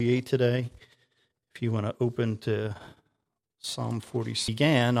today. If you want to open to Psalm 40,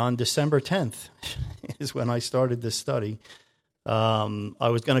 began on December 10th is when I started this study. I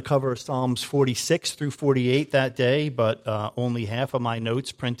was going to cover Psalms 46 through 48 that day, but only half of my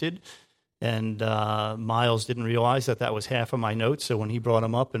notes printed, and Miles didn't realize that was half of my notes. So when he brought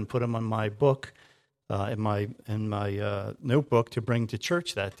them up and put them on my book, in my notebook to bring to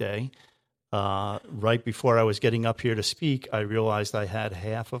church that day, right before I was getting up here to speak, I realized I had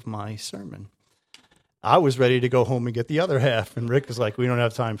half of my sermon. I was ready to go home and get the other half, and Rick was like, "We don't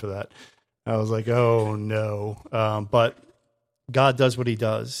have time for that." I was like, "Oh no!" But God does what He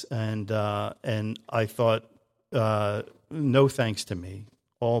does, and I thought, no thanks to me,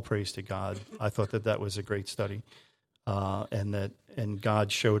 all praise to God. I thought that was a great study, and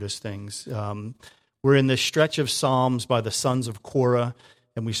God showed us things. We're in this stretch of Psalms by the sons of Korah,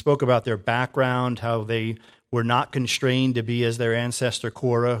 and we spoke about their background, how they were not constrained to be as their ancestor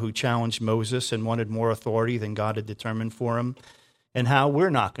Korah, who challenged Moses and wanted more authority than God had determined for him, and how we're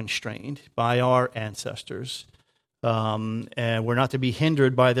not constrained by our ancestors. And we're not to be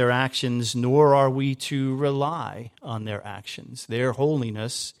hindered by their actions, nor are we to rely on their actions. Their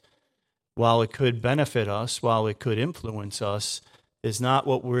holiness, while it could benefit us, while it could influence us, is not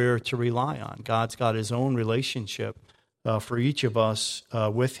what we're to rely on. God's got His own relationship for each of us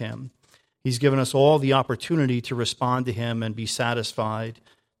with Him. He's given us all the opportunity to respond to Him and be satisfied,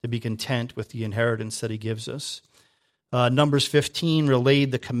 to be content with the inheritance that He gives us. Numbers 15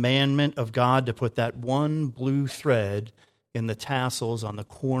 relayed the commandment of God to put that one blue thread in the tassels on the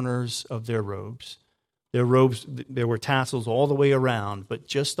corners of their robes. Their robes, there were tassels all the way around, but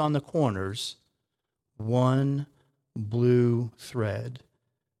just on the corners, one blue thread,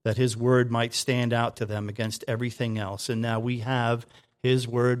 that His word might stand out to them against everything else. And now we have His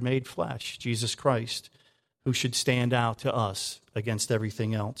word made flesh, Jesus Christ, who should stand out to us against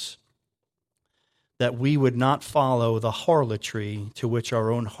everything else. That we would not follow the harlotry to which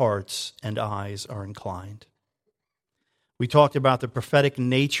our own hearts and eyes are inclined. We talked about the prophetic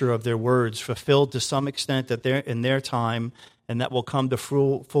nature of their words, fulfilled to some extent that they're in their time, and that will come to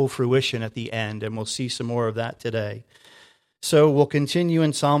full fruition at the end, and we'll see some more of that today. So we'll continue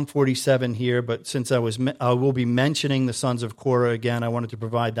in Psalm 47 here, but since I will be mentioning the sons of Korah again, I wanted to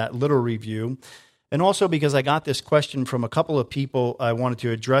provide that little review. And also because I got this question from a couple of people, I wanted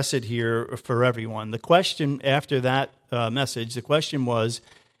to address it here for everyone. The question after that message, the question was,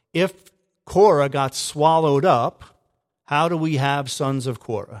 if Korah got swallowed up, how do we have sons of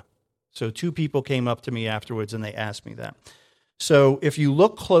Korah? So two people came up to me afterwards and they asked me that. So if you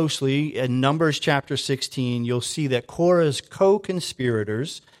look closely in Numbers chapter 16, you'll see that Korah's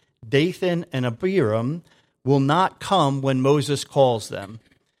co-conspirators, Dathan and Abiram, will not come when Moses calls them.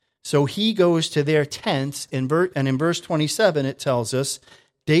 So he goes to their tents, and in verse 27 it tells us,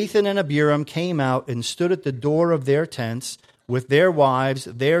 Dathan and Abiram came out and stood at the door of their tents with their wives,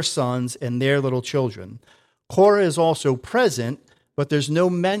 their sons, and their little children. Korah is also present, but there's no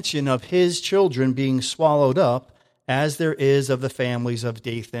mention of his children being swallowed up, as there is of the families of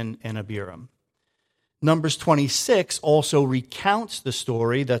Dathan and Abiram. Numbers 26 also recounts the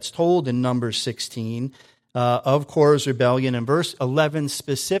story that's told in Numbers 16 of Korah's rebellion, and verse 11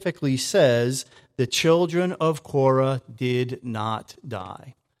 specifically says, the children of Korah did not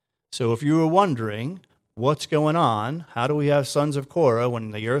die. So if you were wondering what's going on, how do we have sons of Korah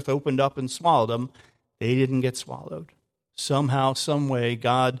when the earth opened up and swallowed them, they didn't get swallowed. Somehow, some way,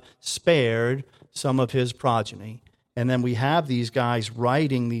 God spared some of His progeny. And then we have these guys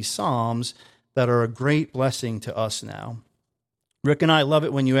writing these psalms that are a great blessing to us now. Rick and I love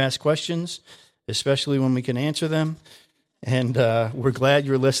it when you ask questions, especially when we can answer them. And we're glad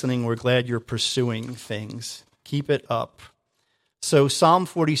you're listening. We're glad you're pursuing things. Keep it up. So Psalm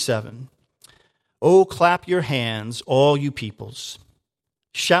 47. Oh, clap your hands, all you peoples.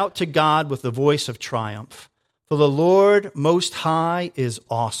 Shout to God with the voice of triumph. For the Lord Most High is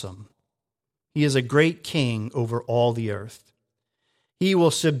awesome. He is a great king over all the earth. He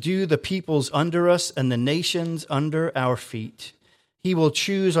will subdue the peoples under us and the nations under our feet. He will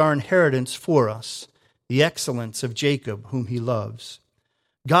choose our inheritance for us, the excellence of Jacob, whom He loves.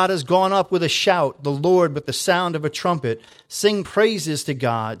 God has gone up with a shout, the Lord with the sound of a trumpet. Sing praises to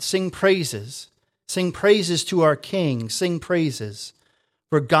God, sing praises. Sing praises to our King, sing praises.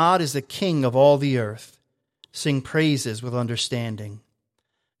 For God is the King of all the earth. Sing praises with understanding.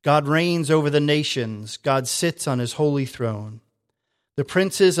 God reigns over the nations. God sits on His holy throne. The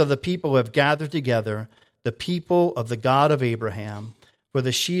princes of the people have gathered together, the people of the God of Abraham. For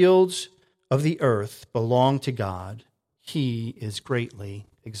the shields of the earth belong to God. He is greatly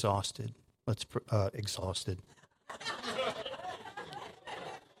exhausted. Exhausted.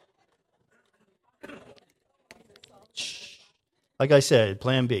 Like I said,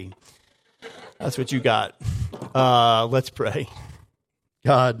 plan B. That's what you got. Let's pray.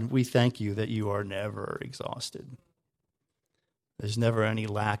 God, we thank you that you are never exhausted. There's never any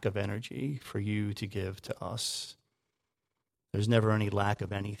lack of energy for you to give to us. There's never any lack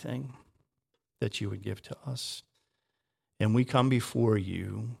of anything that you would give to us. And we come before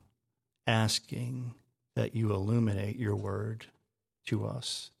you asking that you illuminate your word to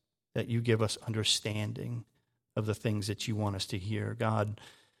us, that you give us understanding of the things that you want us to hear. God,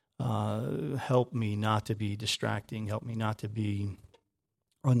 help me not to be distracting. Help me not to be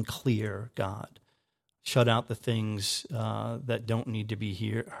unclear, God. Shut out the things that don't need to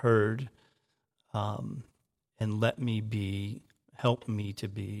be heard, and help me to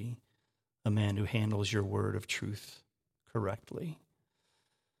be a man who handles your word of truth correctly.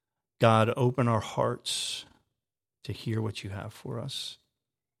 God, open our hearts to hear what you have for us.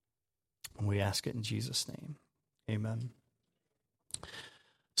 And we ask it in Jesus' name. Amen.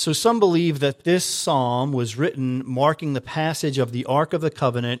 So some believe that this psalm was written marking the passage of the Ark of the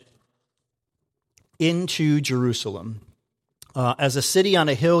Covenant into Jerusalem. As a city on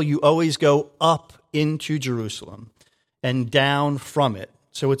a hill, you always go up into Jerusalem and down from it.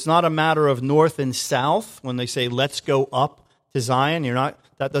 So it's not a matter of north and south. When they say, let's go up to Zion,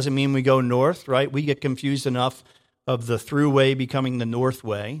 that doesn't mean we go north, right? We get confused enough of the throughway becoming the north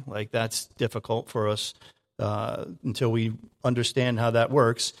way. Like, that's difficult for us until we understand how that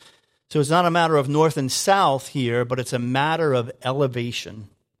works. So it's not a matter of north and south here, but it's a matter of elevation.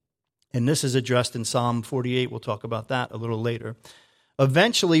 And this is addressed in Psalm 48. We'll talk about that a little later.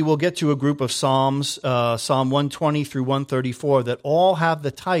 Eventually, we'll get to a group of Psalms, Psalm 120 through 134, that all have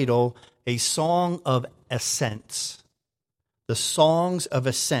the title, A Song of Ascents. The Songs of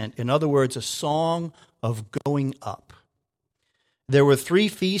Ascent. In other words, a song of going up. There were 3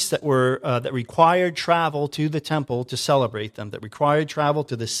 feasts that required travel to the temple to celebrate them, that required travel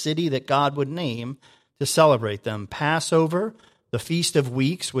to the city that God would name to celebrate them. Passover, the Feast of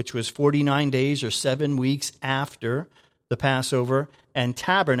Weeks, which was 49 days or 7 weeks after the Passover, and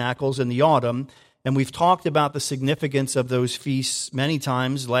Tabernacles in the autumn. And we've talked about the significance of those feasts many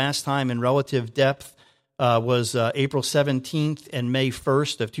times. Last time in relative depth was April 17th and May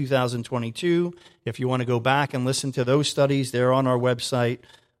 1st of 2022. If you want to go back and listen to those studies, they're on our website,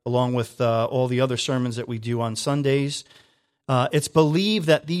 along with all the other sermons that we do on Sundays. It's believed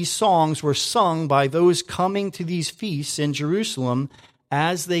that these songs were sung by those coming to these feasts in Jerusalem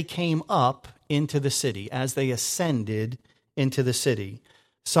as they came up into the city, as they ascended into the city.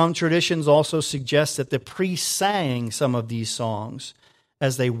 Some traditions also suggest that the priests sang some of these songs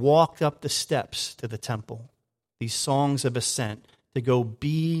as they walked up the steps to the temple, these songs of ascent, to go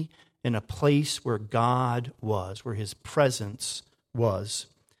be in a place where God was, where his presence was.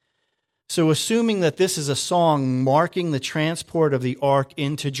 So assuming that this is a song marking the transport of the ark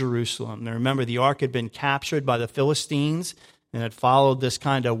into Jerusalem. Now remember, the ark had been captured by the Philistines and had followed this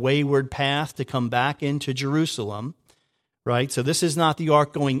kind of wayward path to come back into Jerusalem, right? So this is not the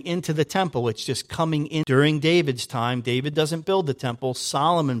ark going into the temple. It's just coming in. During David's time, David doesn't build the temple.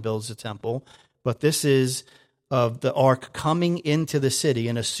 Solomon builds the temple. But this is of the ark coming into the city.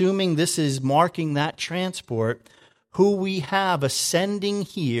 And assuming this is marking that transport, who we have ascending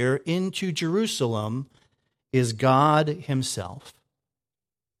here into Jerusalem is God himself.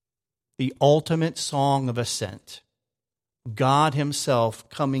 The ultimate song of ascent. God himself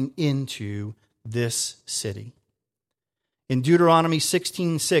coming into this city. In Deuteronomy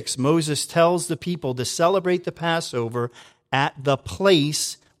 16:6, Moses tells the people to celebrate the Passover at the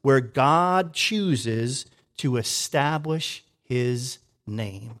place where God chooses to establish his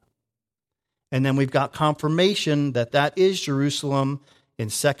name. And then we've got confirmation that that is Jerusalem in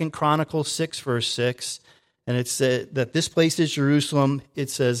 2 Chronicles 6, verse 6. And it said that this place is Jerusalem. It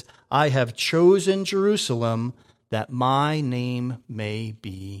says, I have chosen Jerusalem that my name may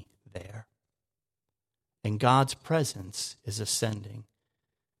be there. And God's presence is ascending.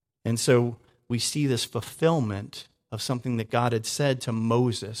 And so we see this fulfillment of something that God had said to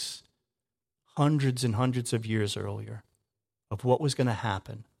Moses hundreds and hundreds of years earlier, of what was going to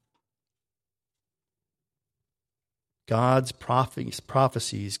happen. God's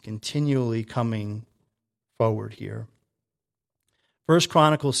prophecies continually coming forward here. 1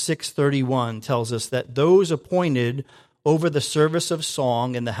 Chronicles 6:31 tells us that those appointed over the service of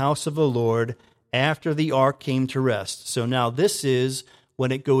song in the house of the Lord after the ark came to rest. So now this is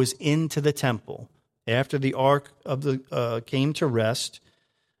when it goes into the temple. After the ark of the came to rest.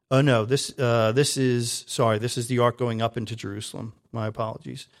 Oh no, this is the ark going up into Jerusalem. My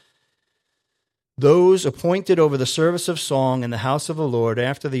apologies. those appointed over the service of song in the house of the Lord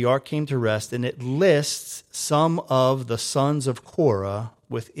after the ark came to rest, and it lists some of the sons of Korah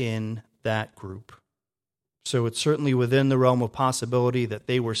within that group. So it's certainly within the realm of possibility that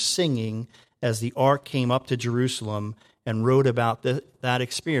they were singing as the ark came up to Jerusalem and wrote about that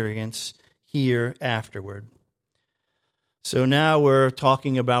experience here afterward. So now we're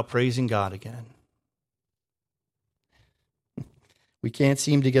talking about praising God again. We can't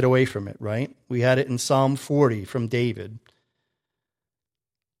seem to get away from it, right? We had it in Psalm 40 from David.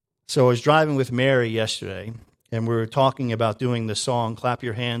 So I was driving with Mary yesterday, and we were talking about doing the song, Clap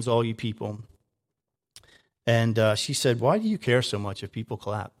Your Hands, All You People. And she said, why do you care so much if people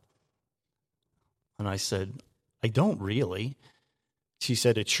clap? And I said, I don't really. She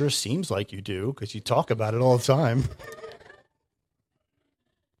said, it sure seems like you do, because you talk about it all the time.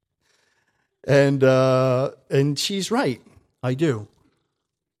 And she's right. I do.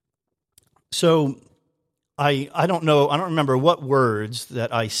 So I don't know, I don't remember what words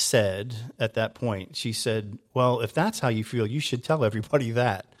that I said at that point. She said, well, if that's how you feel, you should tell everybody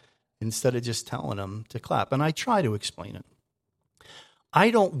that instead of just telling them to clap. And I try to explain it. I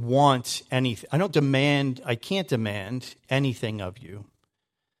don't want anything. I can't demand anything of you.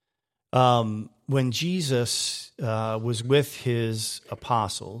 When Jesus was with his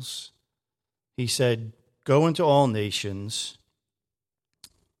apostles, he said, go into all nations,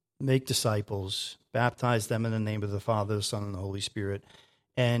 make disciples, baptize them in the name of the Father, the Son, and the Holy Spirit,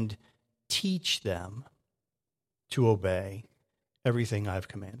 and teach them to obey everything I've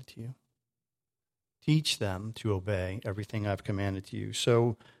commanded to you. Teach them to obey everything I've commanded to you.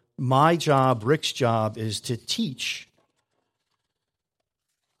 So my job, Rick's job, is to teach.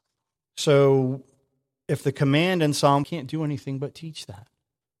 So if the command in Psalm can't do anything but teach that.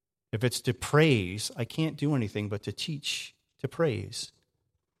 If it's to praise, I can't do anything but to teach to praise.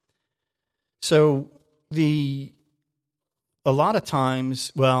 So a lot of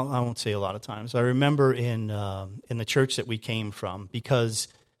times, well, I won't say a lot of times. I remember in the church that we came from, because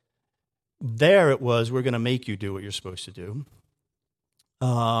there it was, we're going to make you do what you're supposed to do.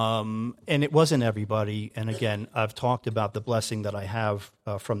 And it wasn't everybody. And again, I've talked about the blessing that I have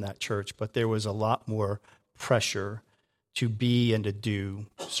from that church, but there was a lot more pressure to be and to do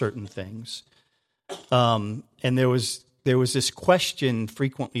certain things. And there was this question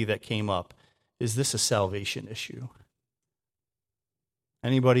frequently that came up: is this a salvation issue?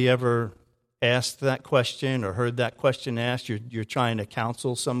 Anybody ever asked that question or heard that question asked? You're trying to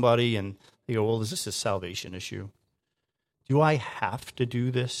counsel somebody and you go, well, is this a salvation issue? Do I have to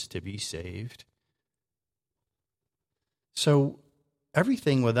do this to be saved? So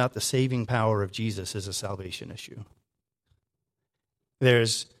everything without the saving power of Jesus is a salvation issue.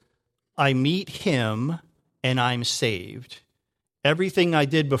 I meet him and I'm saved. Everything I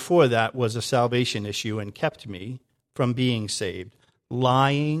did before that was a salvation issue and kept me from being saved.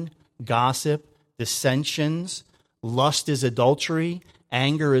 Lying, gossip, dissensions, lust is adultery,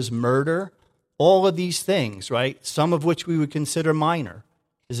 anger is murder, all of these things, right? Some of which we would consider minor.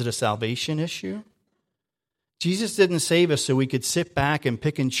 Is it a salvation issue? Jesus didn't save us so we could sit back and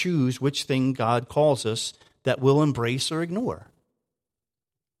pick and choose which thing God calls us that we'll embrace or ignore.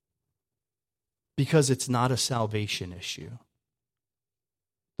 Because it's not a salvation issue.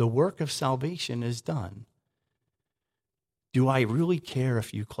 The work of salvation is done. Do I really care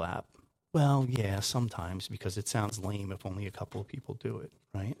if you clap? Well, yeah, sometimes, because it sounds lame if only a couple of people do it,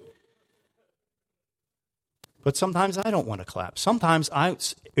 right? But sometimes I don't want to clap. Sometimes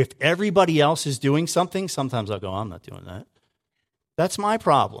if everybody else is doing something, sometimes I'll go, I'm not doing that. That's my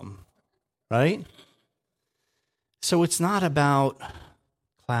problem, right? So it's not about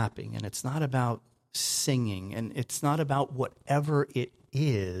clapping, and it's not about singing, and it's not about whatever it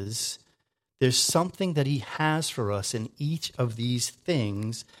is. There's something that he has for us in each of these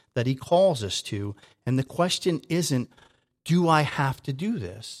things that he calls us to. And the question isn't, do I have to do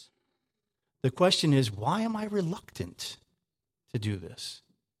this? The question is, why am I reluctant to do this?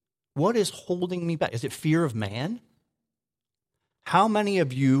 What is holding me back? Is it fear of man? How many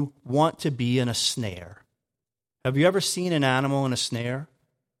of you want to be in a snare? Have you ever seen an animal in a snare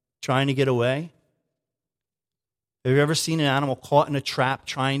trying to get away? Have you ever seen an animal caught in a trap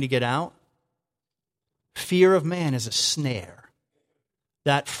trying to get out? Fear of man is a snare.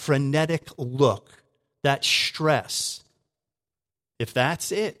 That frenetic look, that stress. If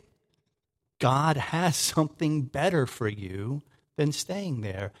that's it, God has something better for you than staying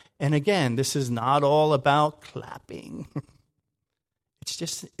there. And again, this is not all about clapping. It's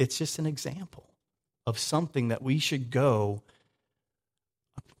just an example of something that we should go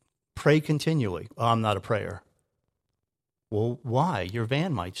pray continually. Oh, I'm not a prayer. Well, why? Your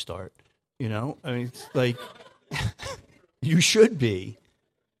van might start. You know, I mean, it's like, you should be.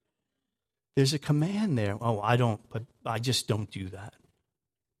 There's a command there. Oh, I just don't do that.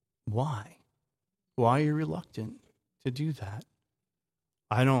 Why? Why are you reluctant to do that?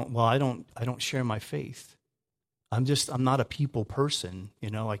 I don't share my faith. I'm not a people person. You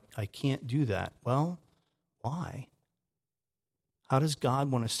know, I can't do that. Well, why? How does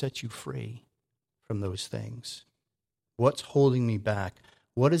God want to set you free from those things? What's holding me back?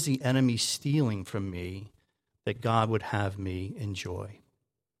 What is the enemy stealing from me that God would have me enjoy?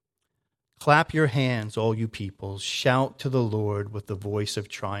 Clap your hands, all you peoples. Shout to the Lord with the voice of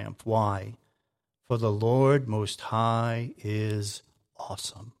triumph. Why? For the Lord Most High is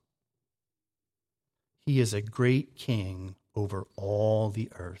awesome. He is a great king over all the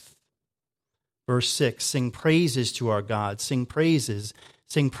earth. Verse 6, sing praises to our God. Sing praises.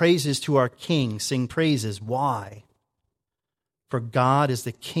 Sing praises to our King. Sing praises. Why? For God is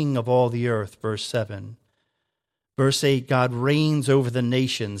the King of all the earth. Verse 7. Verse 8, God reigns over the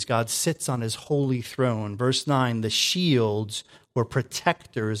nations. God sits on his holy throne. Verse 9, the shields or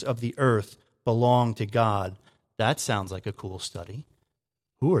protectors of the earth belong to God. That sounds like a cool study.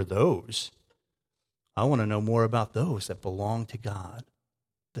 Who are those? I want to know more about those that belong to God.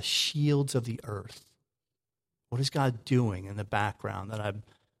 The shields of the earth. What is God doing in the background that I'm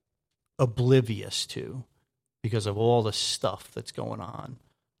oblivious to because of all the stuff that's going on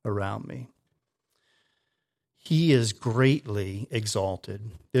around me? He is greatly exalted.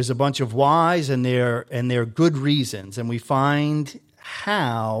 There's a bunch of whys and they're good reasons, and we find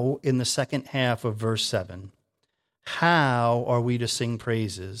how in the second half of verse 7. How are we to sing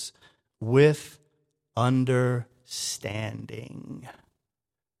praises? With understanding.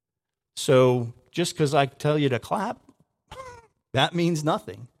 So just because I tell you to clap, that means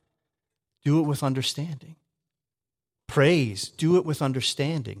nothing. Do it with understanding. Praise, do it with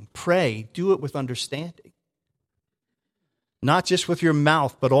understanding. Pray, do it with understanding. Not just with your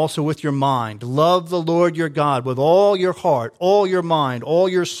mouth, but also with your mind. Love the Lord your God with all your heart, all your mind, all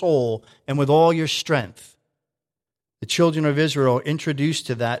your soul, and with all your strength. The children of Israel are introduced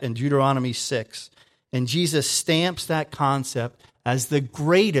to that in Deuteronomy 6. And Jesus stamps that concept as the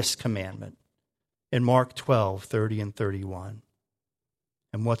greatest commandment in Mark 12, 30 and 31.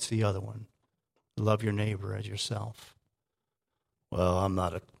 And what's the other one? Love your neighbor as yourself. Well, I'm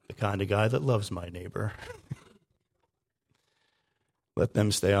not the kind of guy that loves my neighbor. Let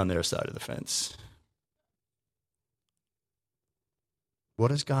them stay on their side of the fence. What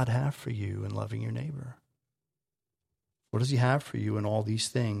does God have for you in loving your neighbor? What does he have for you in all these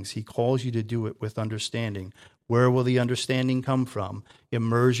things? He calls you to do it with understanding. Where will the understanding come from?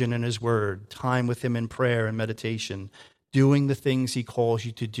 Immersion in his word, time with him in prayer and meditation, doing the things he calls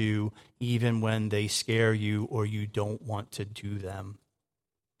you to do, even when they scare you or you don't want to do them.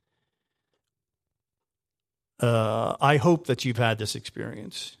 I hope that you've had this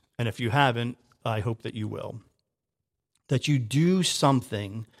experience. And if you haven't, I hope that you will. That you do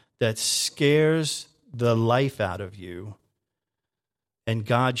something that scares the life out of you, and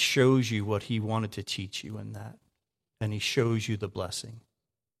God shows you what he wanted to teach you in that. And he shows you the blessing.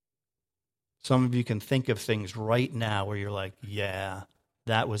 Some of you can think of things right now where you're like, yeah,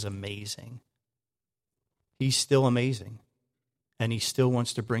 that was amazing. He's still amazing. And he still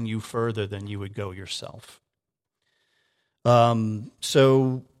wants to bring you further than you would go yourself.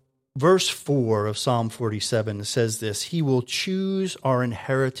 So verse 4 of Psalm 47 says this, he will choose our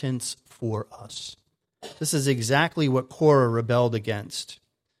inheritance for us. This is exactly what Korah rebelled against.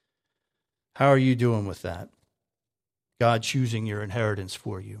 How are you doing with that? God choosing your inheritance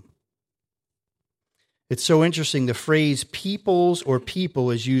for you. It's so interesting. The phrase peoples or people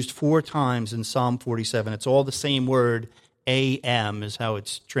is used 4 times in Psalm 47. It's all the same word. Am is how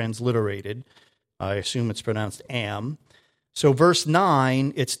it's transliterated. I assume it's pronounced am. So verse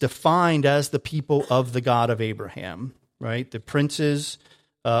 9, it's defined as the people of the God of Abraham, right? The princes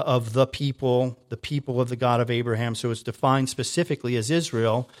of the people of the God of Abraham. So it's defined specifically as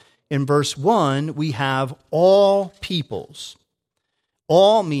Israel. In verse 1, we have all peoples.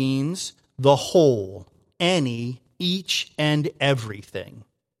 All means the whole, any, each, and everything.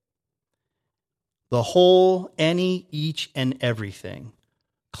 The whole, any, each, and everything.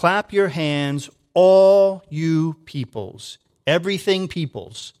 Clap your hands, all you peoples. Everything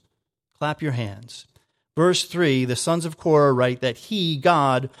peoples. Clap your hands. Verse 3, the sons of Korah write that he,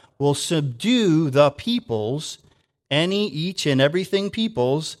 God, will subdue the peoples, any, each, and everything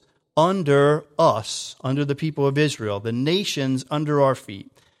peoples, under us, under the people of Israel, the nations under our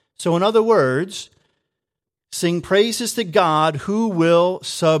feet. So in other words, sing praises to God who will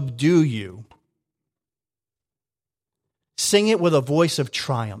subdue you. Sing it with a voice of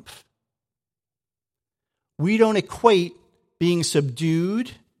triumph. We don't equate being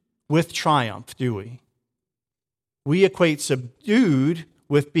subdued with triumph, do we? We equate subdued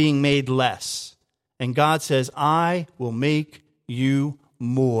with being made less. And God says, I will make you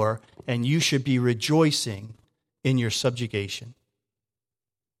more, and you should be rejoicing in your subjugation.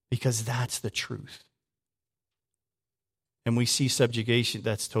 Because that's the truth. And we see subjugation,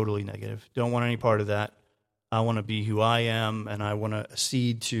 that's totally negative. Don't want any part of that. I want to be who I am, and I want to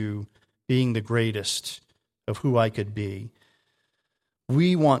accede to being the greatest of who I could be.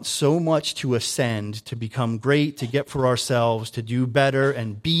 We want so much to ascend, to become great, to get for ourselves, to do better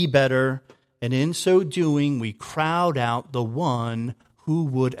and be better. And in so doing, we crowd out the one who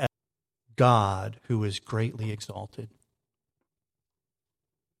would, God, who is greatly exalted.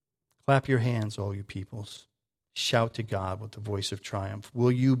 Clap your hands, all you peoples. Shout to God with the voice of triumph.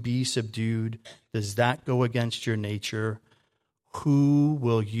 Will you be subdued? Does that go against your nature? Who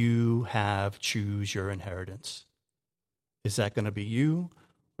will you have choose your inheritance? Is that going to be you,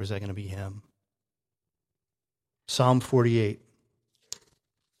 or is that going to be him? Psalm 48.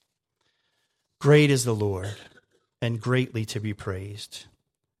 Great is the Lord, and greatly to be praised,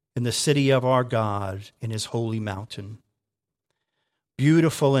 in the city of our God, in his holy mountain.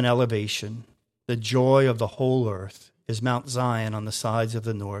 Beautiful in elevation, the joy of the whole earth is Mount Zion on the sides of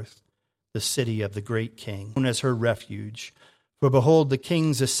the north, the city of the great king, known as her refuge. For behold, the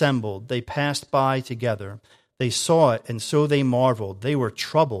kings assembled, they passed by together. They saw it, and so they marveled. They were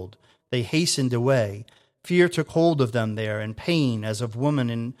troubled. They hastened away. Fear took hold of them there, and pain as of woman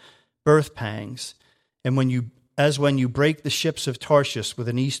in birth pangs. And when you break the ships of Tarshish with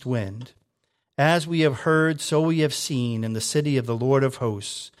an east wind. As we have heard, so we have seen in the city of the Lord of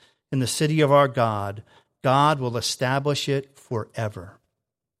hosts, in the city of our God. God will establish it forever.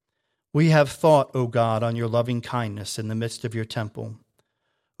 We have thought, O God, on your loving kindness in the midst of your temple.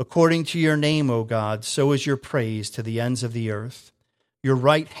 According to your name, O God, so is your praise to the ends of the earth. Your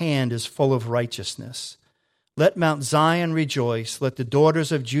right hand is full of righteousness. Let Mount Zion rejoice. Let the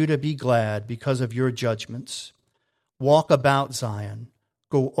daughters of Judah be glad because of your judgments. Walk about Zion.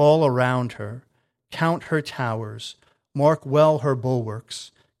 Go all around her. Count her towers. Mark well her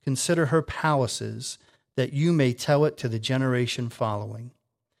bulwarks. Consider her palaces, that you may tell it to the generation following.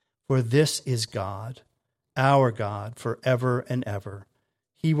 For this is God, our God, forever and ever.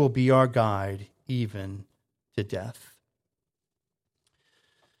 He will be our guide, even to death.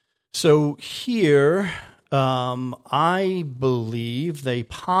 So here, I believe they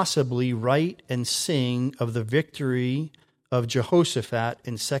possibly write and sing of the victory of Jehoshaphat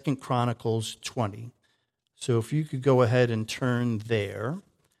in 2 Chronicles 20. So if you could go ahead and turn there.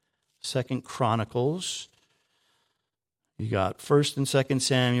 2 Chronicles. You got 1st and 2nd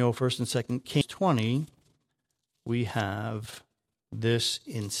Samuel, 1st and 2nd Kings 20. We have this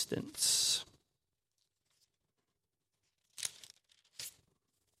instance.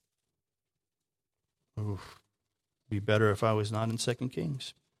 Oof. Be better if I was not in 2nd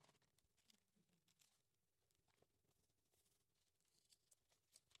Kings.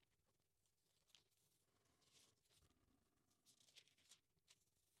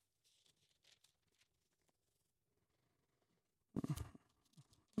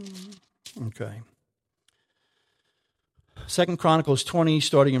 Okay. 2 Chronicles 20,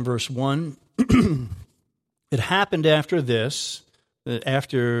 starting in verse 1. It happened after this, that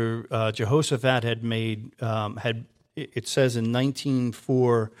after Jehoshaphat had made, it says in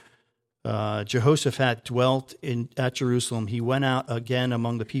 19:4, Jehoshaphat dwelt at Jerusalem. He went out again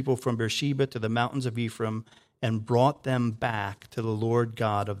among the people from Beersheba to the mountains of Ephraim and brought them back to the Lord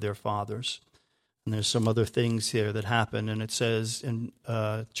God of their fathers. And there's some other things here that happen, and it says in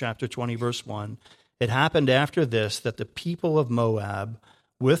chapter 20, verse 1, it happened after this that the people of Moab,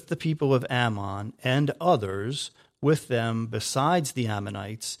 with the people of Ammon, and others with them besides the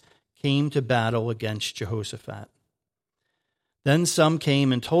Ammonites, came to battle against Jehoshaphat. Then some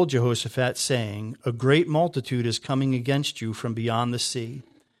came and told Jehoshaphat, saying, a great multitude is coming against you from beyond the sea,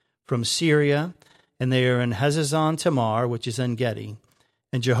 from Syria, and they are in Hazazon Tamar, which is En-gedi.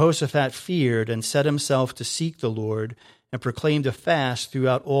 And Jehoshaphat feared and set himself to seek the Lord and proclaimed a fast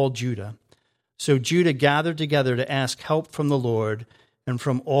throughout all Judah. So Judah gathered together to ask help from the Lord, and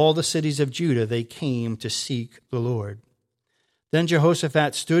from all the cities of Judah they came to seek the Lord. Then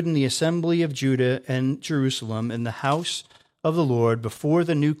Jehoshaphat stood in the assembly of Judah and Jerusalem in the house of the Lord before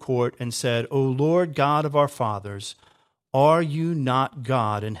the new court and said, O Lord God of our fathers, are you not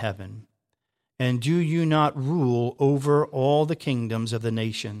God in heaven? And do you not rule over all the kingdoms of the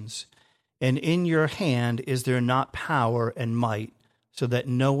nations? And in your hand is there not power and might, so that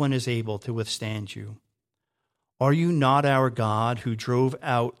no one is able to withstand you? Are you not our God who drove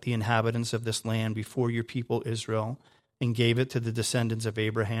out the inhabitants of this land before your people Israel and gave it to the descendants of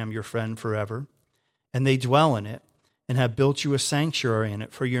Abraham, your friend, forever? And they dwell in it and have built you a sanctuary in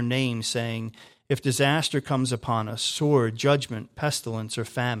it for your name, saying, if disaster comes upon us, sword, judgment, pestilence, or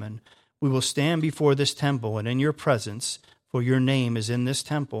famine, we will stand before this temple and in your presence, for your name is in this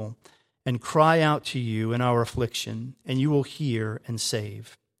temple, and cry out to you in our affliction, and you will hear and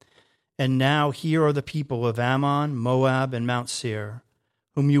save. And now here are the people of Ammon, Moab, and Mount Seir,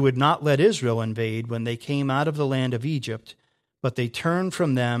 whom you would not let Israel invade when they came out of the land of Egypt, but they turned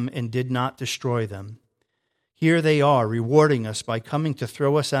from them and did not destroy them. Here they are, rewarding us by coming to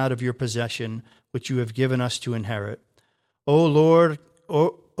throw us out of your possession, which you have given us to inherit. O Lord,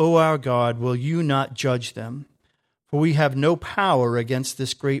 O our God, will you not judge them? For we have no power against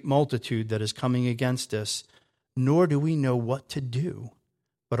this great multitude that is coming against us, nor do we know what to do,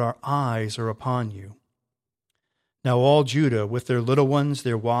 but our eyes are upon you. Now all Judah, with their little ones,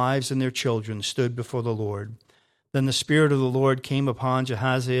 their wives, and their children, stood before the Lord. Then the Spirit of the Lord came upon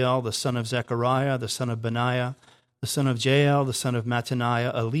Jahaziel, the son of Zechariah, the son of Benaiah, the son of Jael, the son of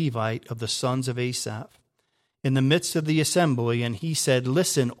Mattaniah, a Levite of the sons of Asaph, in the midst of the assembly, and he said,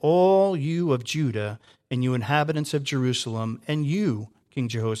 listen, all you of Judah, and you inhabitants of Jerusalem, and you, King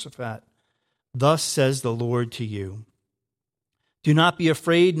Jehoshaphat, thus says the Lord to you, do not be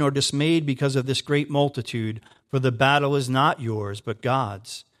afraid nor dismayed because of this great multitude, for the battle is not yours, but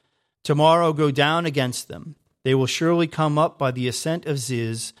God's. Tomorrow go down against them. They will surely come up by the ascent of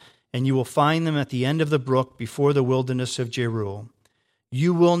Ziz, and you will find them at the end of the brook before the wilderness of Jeruel.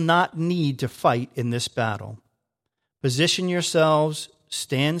 You will not need to fight in this battle. Position yourselves,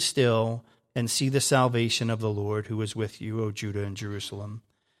 stand still, and see the salvation of the Lord who is with you, O Judah and Jerusalem.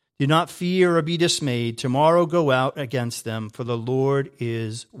 Do not fear or be dismayed. Tomorrow go out against them, for the Lord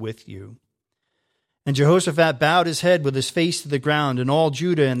is with you. And Jehoshaphat bowed his head with his face to the ground, and all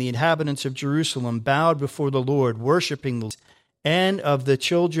Judah and the inhabitants of Jerusalem bowed before the Lord, worshiping the Lord. And of the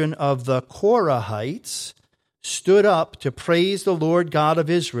children of the Korahites stood up to praise the Lord God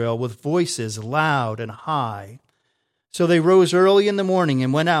of Israel with voices loud and high. So they rose early in the morning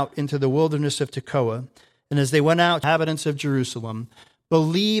and went out into the wilderness of Tekoa. And as they went out, inhabitants of Jerusalem,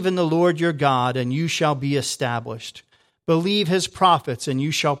 believe in the Lord your God, and you shall be established. Believe his prophets, and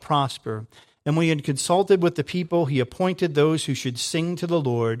you shall prosper. And when he had consulted with the people, he appointed those who should sing to the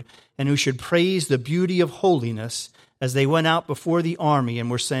Lord, and who should praise the beauty of holiness, as they went out before the army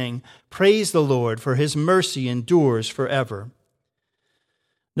and were saying, praise the Lord, for his mercy endures forever.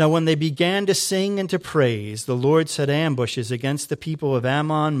 Now when they began to sing and to praise, the Lord set ambushes against the people of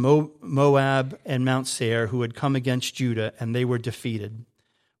Ammon, Moab, and Mount Seir, who had come against Judah, and they were defeated.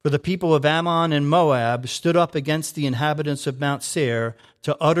 For the people of Ammon and Moab stood up against the inhabitants of Mount Seir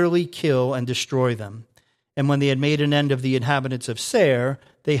to utterly kill and destroy them. And when they had made an end of the inhabitants of Seir,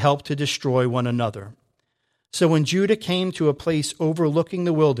 they helped to destroy one another. So when Judah came to a place overlooking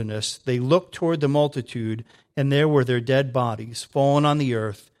the wilderness, they looked toward the multitude, and there were their dead bodies, fallen on the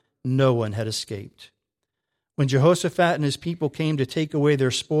earth. No one had escaped. When Jehoshaphat and his people came to take away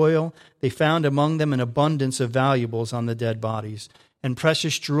their spoil, they found among them an abundance of valuables on the dead bodies, and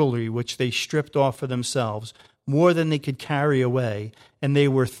precious jewelry which they stripped off for themselves, more than they could carry away. And they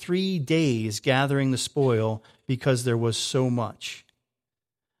were 3 days gathering the spoil, because there was so much.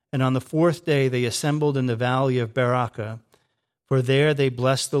 And on the 4th day they assembled in the valley of Berakah, for there they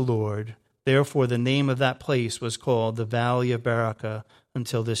blessed the Lord. Therefore the name of that place was called the Valley of Berakah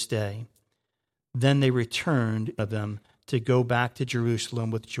until this day. Then they returned of them to go back to Jerusalem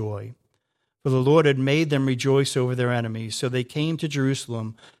with joy. For the Lord had made them rejoice over their enemies. So they came to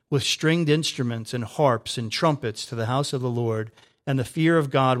Jerusalem with stringed instruments and harps and trumpets to the house of the Lord, and the fear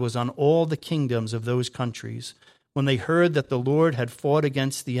of God was on all the kingdoms of those countries, when they heard that the Lord had fought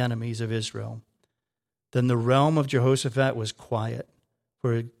against the enemies of Israel. Then the realm of Jehoshaphat was quiet,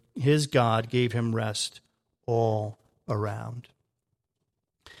 for his God gave him rest all around.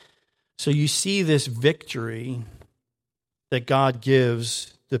 So you see this victory that God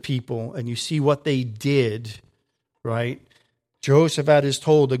gives the people, and you see what they did, right? Jehoshaphat is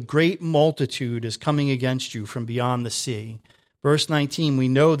told, a great multitude is coming against you from beyond the sea. Verse 19, we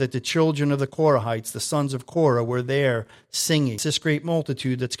know that the children of the Korahites, the sons of Korah, were there singing. It's this great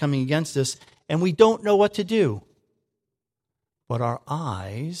multitude that's coming against us, and we don't know what to do. But our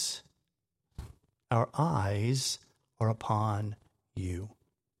eyes are upon you.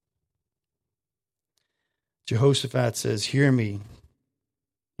 Jehoshaphat says, hear me,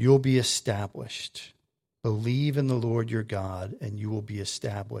 you'll be established. Believe in the Lord your God, and you will be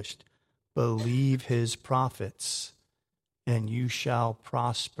established. Believe his prophets, and you shall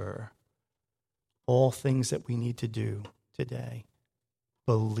prosper. All things that we need to do today.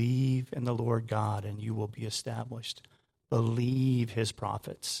 Believe in the Lord God and you will be established. Believe his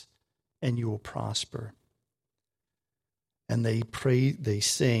prophets and you will prosper. And they pray, they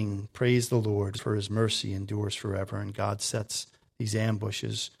sing, praise the Lord, for his mercy endures forever. And God sets these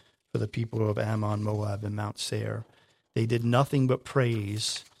ambushes for the people of Ammon, Moab, and Mount Seir. They did nothing but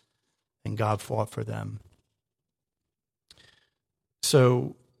praise, and God fought for them.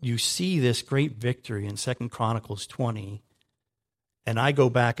 So you see this great victory in 2 Chronicles 20, and I go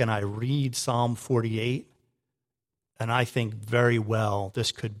back and I read Psalm 48, and I think very well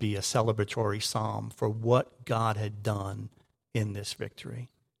this could be a celebratory psalm for what God had done in this victory.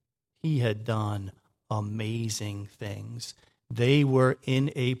 He had done amazing things. They were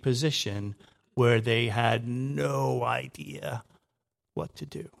in a position where they had no idea what to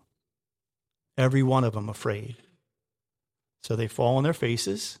do. Every one of them afraid. So they fall on their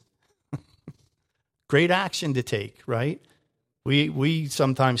faces. Great action to take, right? We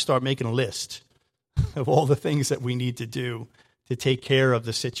sometimes start making a list of all the things that we need to do to take care of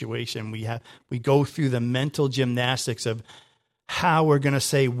the situation. We go through the mental gymnastics of how we're going to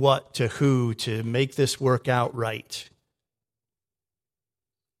say what to who to make this work out right.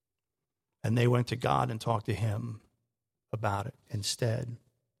 And they went to God and talked to him about it instead.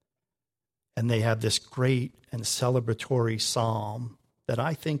 And they have this great and celebratory psalm that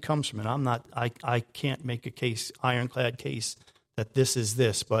I think comes from it. I can't make a case, ironclad case, that this is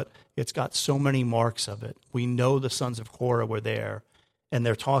this, but it's got so many marks of it. We know the sons of Korah were there, and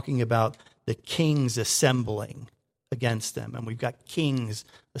they're talking about the kings assembling against them. And we've got kings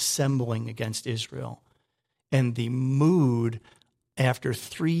assembling against Israel. And the mood after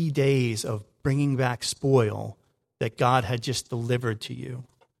 3 days of bringing back spoil that God had just delivered to you,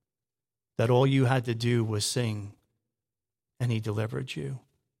 that all you had to do was sing, and he delivered you.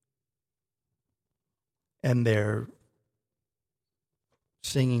 And they're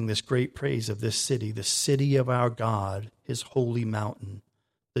singing this great praise of this city, the city of our God, his holy mountain,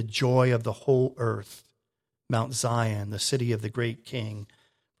 the joy of the whole earth, Mount Zion, the city of the great king.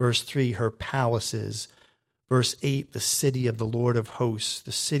 Verse 3, her palaces. Verse 8, the city of the Lord of hosts,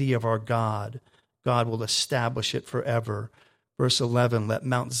 the city of our God. God will establish it forever. Verse 11, let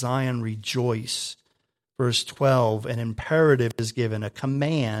Mount Zion rejoice. Verse 12, an imperative is given, a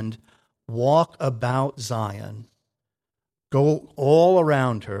command, walk about Zion. Go all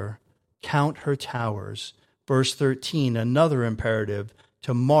around her, count her towers. Verse 13, another imperative,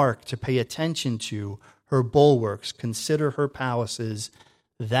 to mark, to pay attention to her bulwarks, consider her palaces,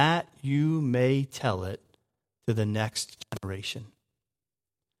 that you may tell it to the next generation.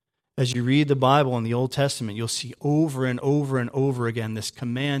 As you read the Bible in the Old Testament, you'll see over and over and over again this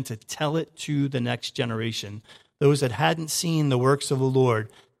command to tell it to the next generation. Those that hadn't seen the works of the Lord,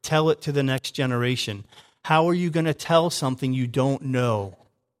 tell it to the next generation. How are you going to tell something you don't know?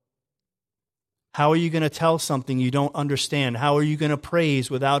 How are you going to tell something you don't understand? How are you going to praise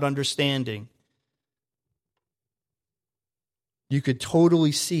without understanding? You could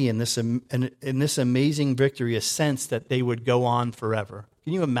totally see in this amazing victory a sense that they would go on forever.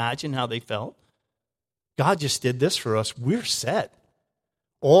 Can you imagine how they felt? God just did this for us. We're set.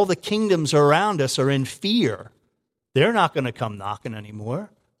 All the kingdoms around us are in fear. They're not going to come knocking anymore.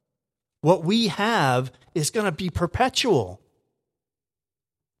 What we have is going to be perpetual.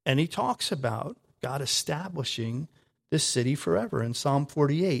 And he talks about God establishing this city forever in Psalm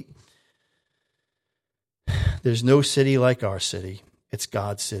 48. There's no city like our city. It's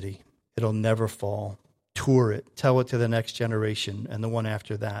God's city. It'll never fall. Tour it. Tell it to the next generation and the one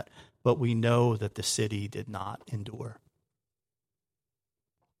after that. But we know that the city did not endure.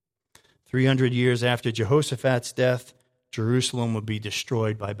 300 years after Jehoshaphat's death, Jerusalem would be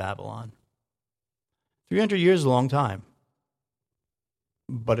destroyed by Babylon. 300 years is a long time.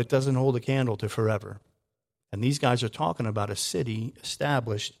 But it doesn't hold a candle to forever. And these guys are talking about a city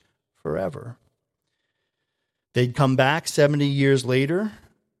established forever. They'd come back 70 years later,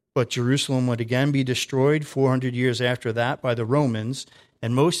 but Jerusalem would again be destroyed 400 years after that by the Romans.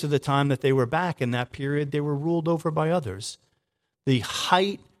 And most of the time that they were back in that period, they were ruled over by others. The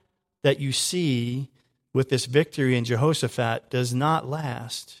height that you see with this victory in Jehoshaphat does not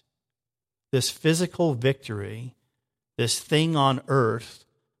last. This physical victory, this thing on earth,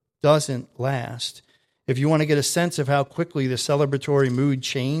 doesn't last. If you want to get a sense of how quickly the celebratory mood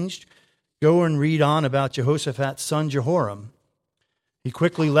changed, go and read on about Jehoshaphat's son Jehoram. He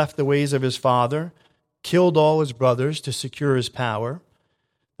quickly left the ways of his father, killed all his brothers to secure his power.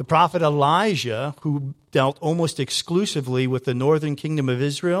 The prophet Elijah, who dealt almost exclusively with the northern kingdom of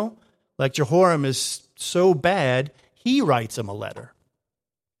Israel, like Jehoram is so bad, he writes him a letter.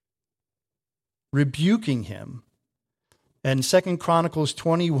 rebuking him. And 2 Chronicles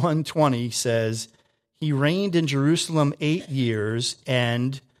 21:20 says, he reigned in Jerusalem 8 years,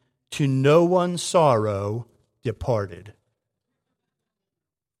 and to no one's sorrow departed.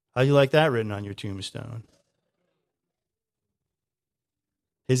 How do you like that written on your tombstone?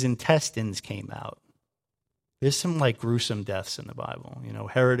 His intestines came out. There's some gruesome deaths in the Bible.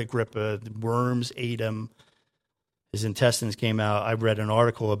 Herod Agrippa, the worms ate him. His intestines came out. I read an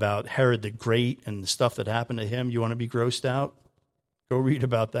article about Herod the Great and the stuff that happened to him. You want to be grossed out? Go read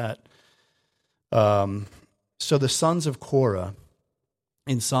about that. So the sons of Korah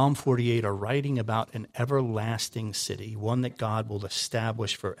in Psalm 48 are writing about an everlasting city, one that God will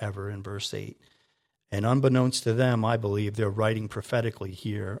establish forever in verse 8. And unbeknownst to them, I believe they're writing prophetically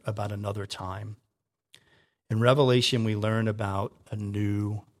here about another time. In Revelation, we learn about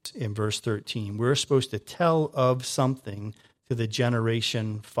in verse 13, we're supposed to tell of something to the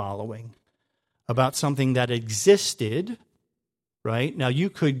generation following, about something that existed, right? Now, you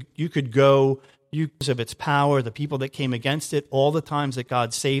could go use of its power, the people that came against it, all the times that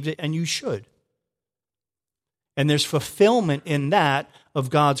God saved it, and you should. And there's fulfillment in that of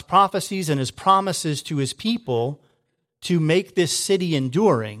God's prophecies and his promises to his people to make this city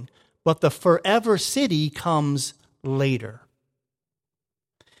enduring. But the forever city comes later.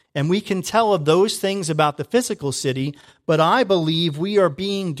 And we can tell of those things about the physical city, but I believe we are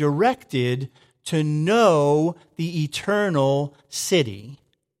being directed to know the eternal city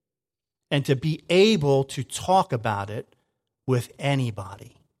and to be able to talk about it with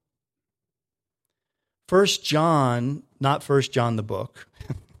anybody. 1 John, not 1 John the book,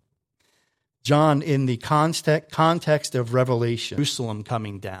 John in the context of Revelation, Jerusalem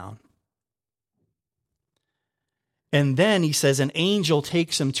coming down. And then he says an angel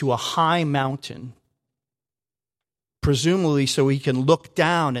takes him to a high mountain, presumably so he can look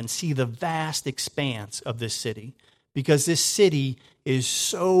down and see the vast expanse of this city. Because this city is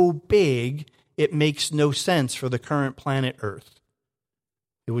so big, it makes no sense for the current planet Earth.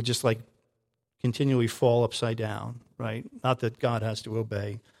 It would just continually fall upside down, right? Not that God has to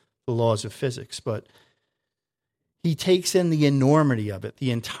obey the laws of physics, but he takes in the enormity of it,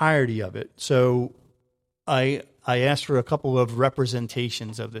 the entirety of it. So I asked for a couple of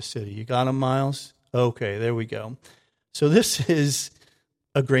representations of the city. You got them, Miles? Okay, there we go. So this is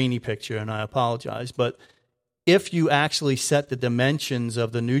a grainy picture, and I apologize, but if you actually set the dimensions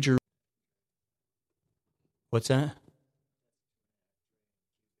of the New Jerusalem, what's that?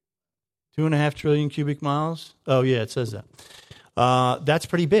 2.5 trillion cubic miles? Oh, yeah, it says that. That's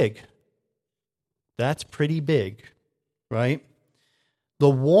pretty big. That's pretty big, right? The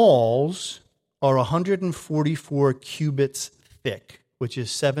walls are 144 cubits thick, which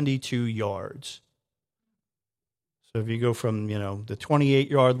is 72 yards. So if you go from, the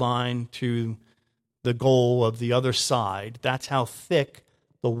 28-yard line to the goal of the other side, that's how thick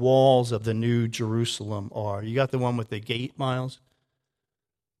the walls of the New Jerusalem are. You got the one with the gate, Miles?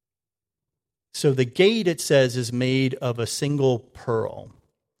 So the gate, it says, is made of a single pearl.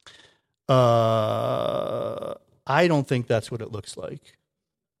 I don't think that's what it looks like.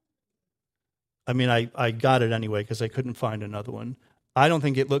 I mean, I got it anyway because I couldn't find another one. I don't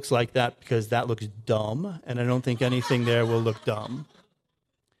think it looks like that because that looks dumb, and I don't think anything there will look dumb.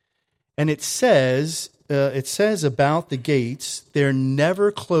 And it says about the gates, they're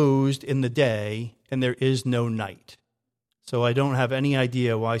never closed in the day, and there is no night. So I don't have any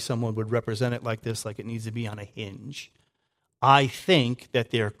idea why someone would represent it like this, like it needs to be on a hinge. I think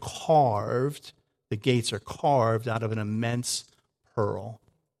that they're carved, the gates are carved out of an immense pearl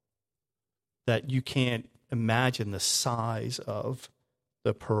that you can't imagine the size of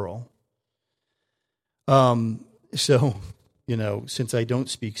the pearl. So, since I don't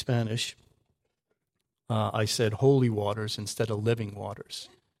speak Spanish, I said holy waters instead of living waters,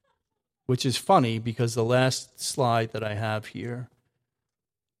 which is funny because the last slide that I have here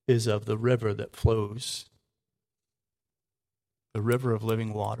is of the river that flows, the river of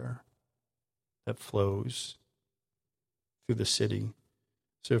living water that flows through the city.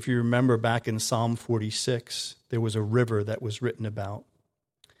 So if you remember back in Psalm 46, there was a river that was written about.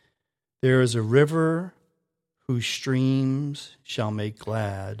 There is a river whose streams shall make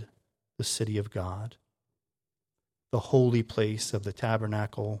glad the city of God, the holy place of the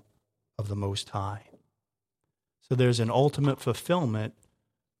tabernacle of the Most High. So there's an ultimate fulfillment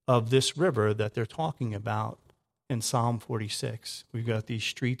of this river that they're talking about in Psalm 46. We've got these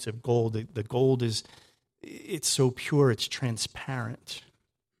streets of gold. The gold it's so pure, it's transparent.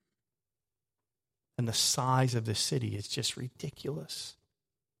 And the size of the city is just ridiculous.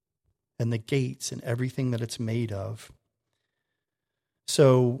 And the gates and everything that it's made of.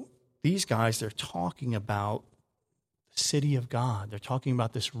 So these guys, they're talking about the city of God. They're talking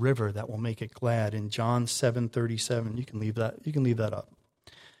about this river that will make it glad. In John 7:37, you can leave that up.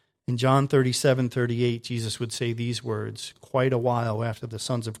 In John 37:38, Jesus would say these words quite a while after the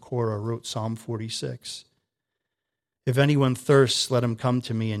sons of Korah wrote Psalm 46. If anyone thirsts, let him come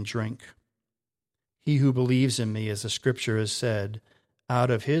to me and drink. He who believes in me, as the scripture has said,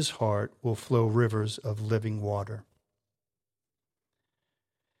 out of his heart will flow rivers of living water.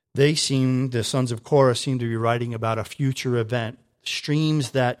 The sons of Korah seem to be writing about a future event,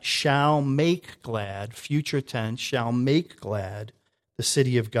 streams that shall make glad, future tense, shall make glad the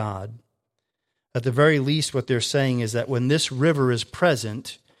city of God. At the very least, what they're saying is that when this river is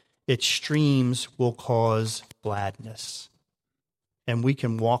present, its streams will cause gladness. And we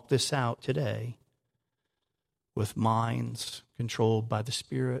can walk this out today with minds controlled by the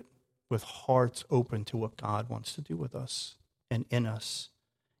Spirit, with hearts open to what God wants to do with us and in us.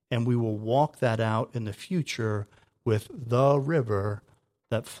 And we will walk that out in the future with the river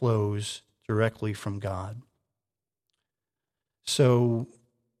that flows directly from God. So,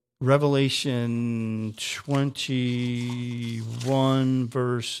 Revelation 21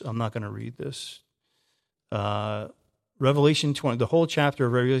 verse, I'm not going to read this. Revelation 20, the whole chapter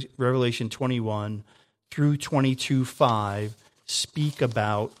of Revelation 21 through 22:5 speak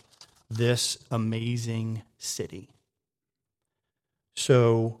about this amazing city.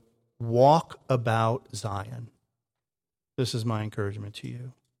 So, walk about Zion. This is my encouragement to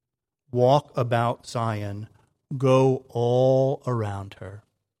you. Walk about Zion. Go all around her.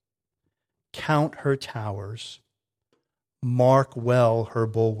 Count her towers. Mark well her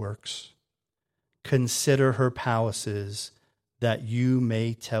bulwarks. Consider her palaces, that you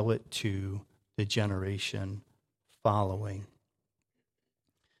may tell it to the generation following.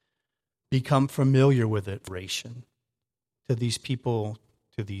 Become familiar with it, ration, to the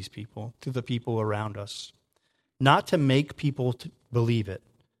people around us. Not to make people believe it,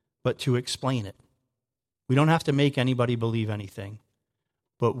 but to explain it. We don't have to make anybody believe anything,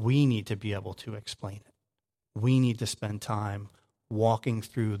 but we need to be able to explain it. We need to spend time walking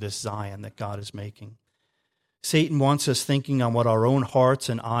through this Zion that God is making. Satan wants us thinking on what our own hearts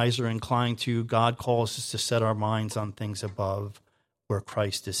and eyes are inclined to. God calls us to set our minds on things above, where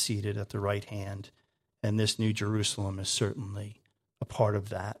Christ is seated at the right hand. And this New Jerusalem is certainly a part of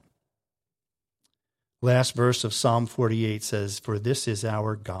that. Last verse of Psalm 48 says, "For this is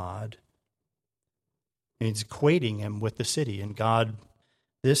our God." And it's equating him with the city. And God,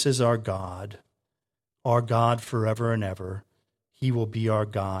 this is our God forever and ever. He will be our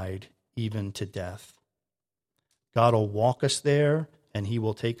guide even to death. God will walk us there, and he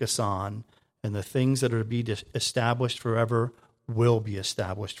will take us on, and the things that are to be established forever will be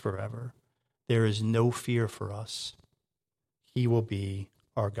established forever. There is no fear for us. He will be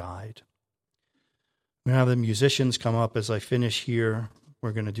our guide. I'm going to have the musicians come up as I finish here.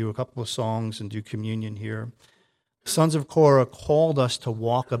 We're going to do a couple of songs and do communion here. Sons of Korah called us to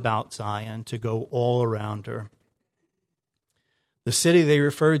walk about Zion, to go all around her. The city they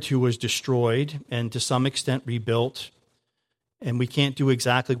referred to was destroyed and to some extent rebuilt. And we can't do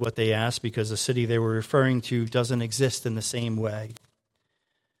exactly what they asked because the city they were referring to doesn't exist in the same way.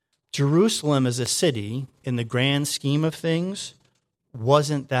 Jerusalem as a city, in the grand scheme of things,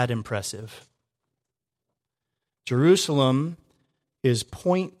 wasn't that impressive. Jerusalem is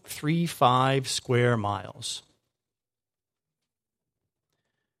 0.35 square miles.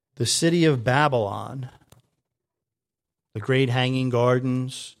 The city of Babylon, the great hanging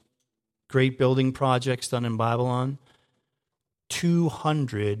gardens, great building projects done in Babylon,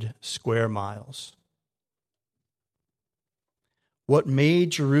 200 square miles. What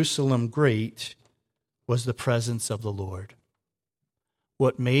made Jerusalem great was the presence of the Lord.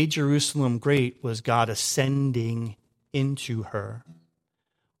 What made Jerusalem great was God ascending into her.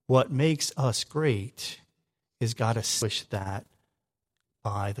 What makes us great is God established that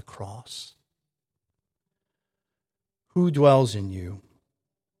by the cross. Who dwells in you?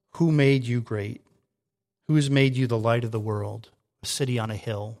 Who made you great? Who has made you the light of the world, a city on a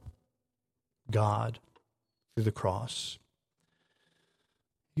hill? God, through the cross.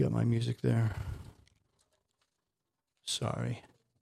 You got my music there? Sorry.